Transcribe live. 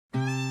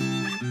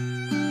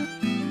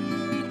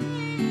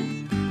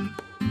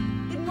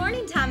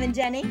morning,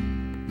 Jenny.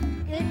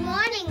 Good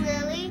morning,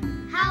 Lily.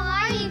 How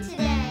are you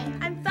today?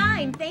 I'm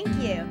fine, thank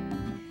you.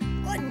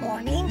 Good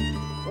morning.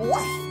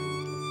 Woof.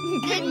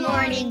 Good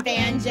morning,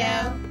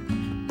 Banjo.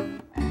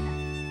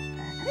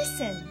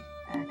 Listen.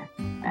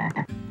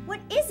 What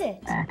is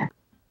it?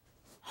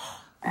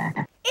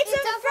 It's a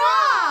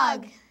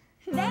frog!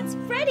 That's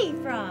Freddy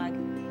Frog.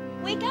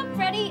 Wake up,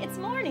 Freddy, it's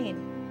morning.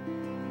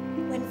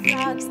 When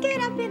frogs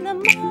get up in the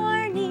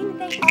morning,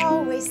 they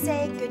always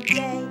say good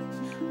day.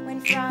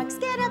 When frogs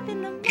get up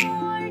in the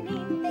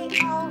morning, they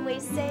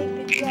always say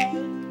good day.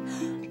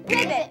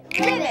 Ribbit,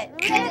 ribbit,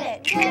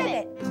 ribbit,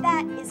 ribbit.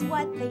 That is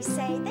what they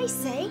say. They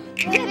say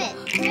ribbit,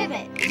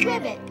 ribbit,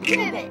 ribbit,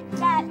 ribbit.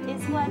 That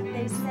is what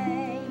they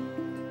say.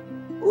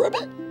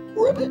 Ribbit,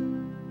 ribbit.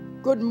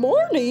 Good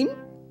morning.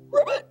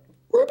 Ribbit,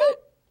 ribbit.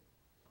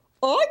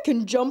 I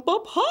can jump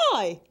up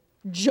high.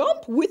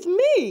 Jump with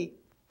me.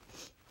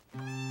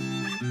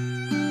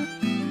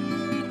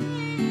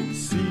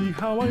 See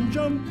how I'm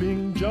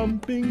jumping,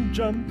 jumping,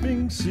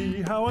 jumping.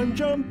 See how I'm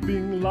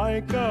jumping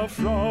like a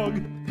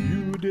frog.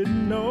 You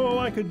didn't know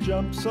I could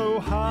jump so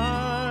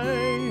high.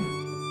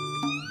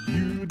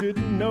 You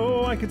didn't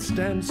know I could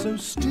stand so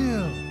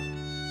still.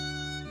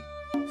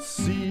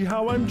 See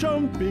how I'm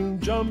jumping,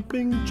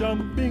 jumping,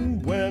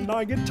 jumping. When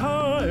I get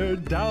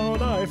tired,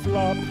 down I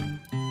flop.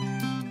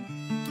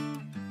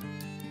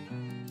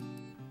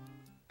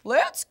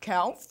 Let's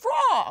count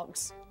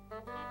frogs.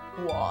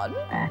 1,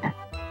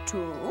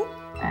 2,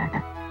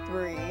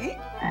 3,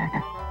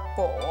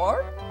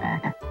 4,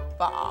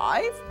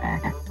 5,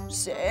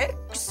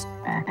 6,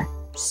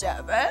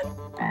 7,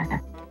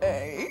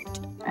 8,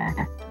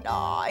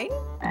 9,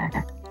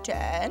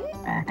 10.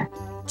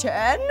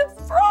 10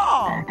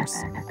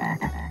 frogs.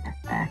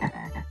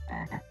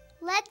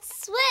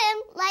 Let's swim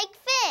like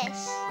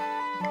fish.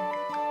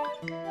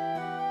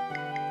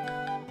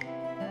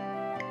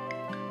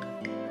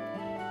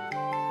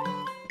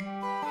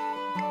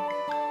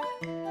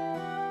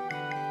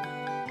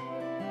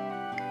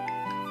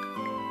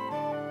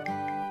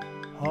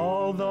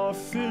 All the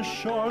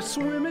fish are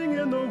swimming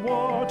in the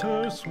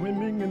water,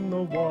 swimming in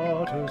the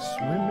water,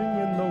 swimming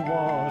in the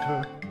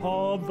water.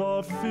 All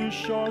the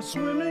fish are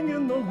swimming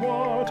in the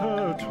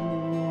water,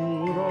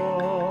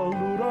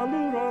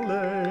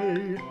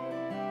 toora-lura-lura-lay.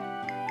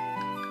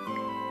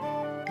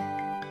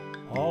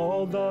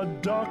 All the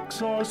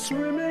ducks are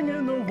swimming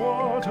in the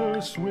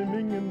water,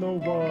 swimming in the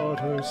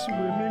water,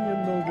 swimming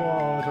in the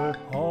water.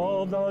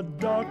 All the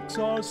ducks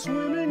are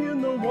swimming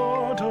in the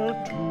water,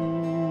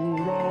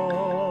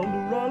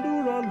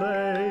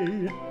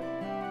 toora-lura-lura-lay.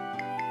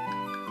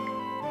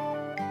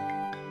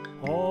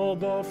 All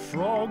the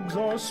frogs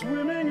are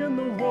swimming in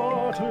the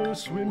water,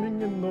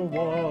 swimming in the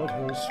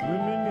water,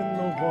 swimming in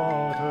the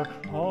water.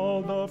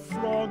 All the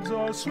frogs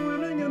are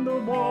swimming in the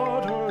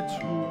water,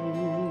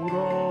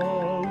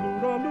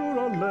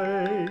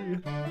 toora-lura-lura-lay.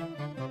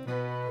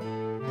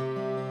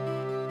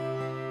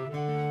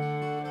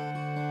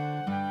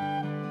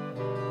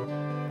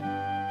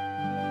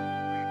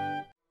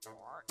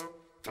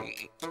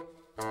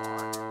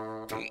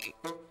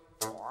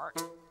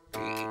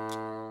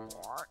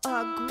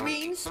 A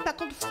green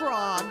speckled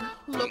frog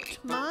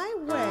looked my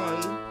way,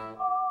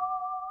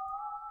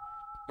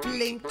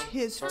 blinked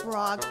his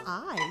frog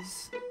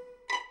eyes,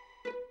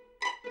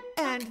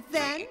 and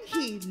then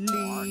he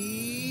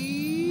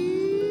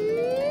leaped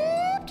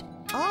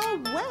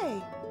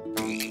away.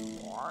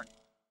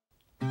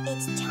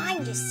 It's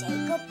time to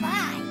say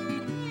goodbye.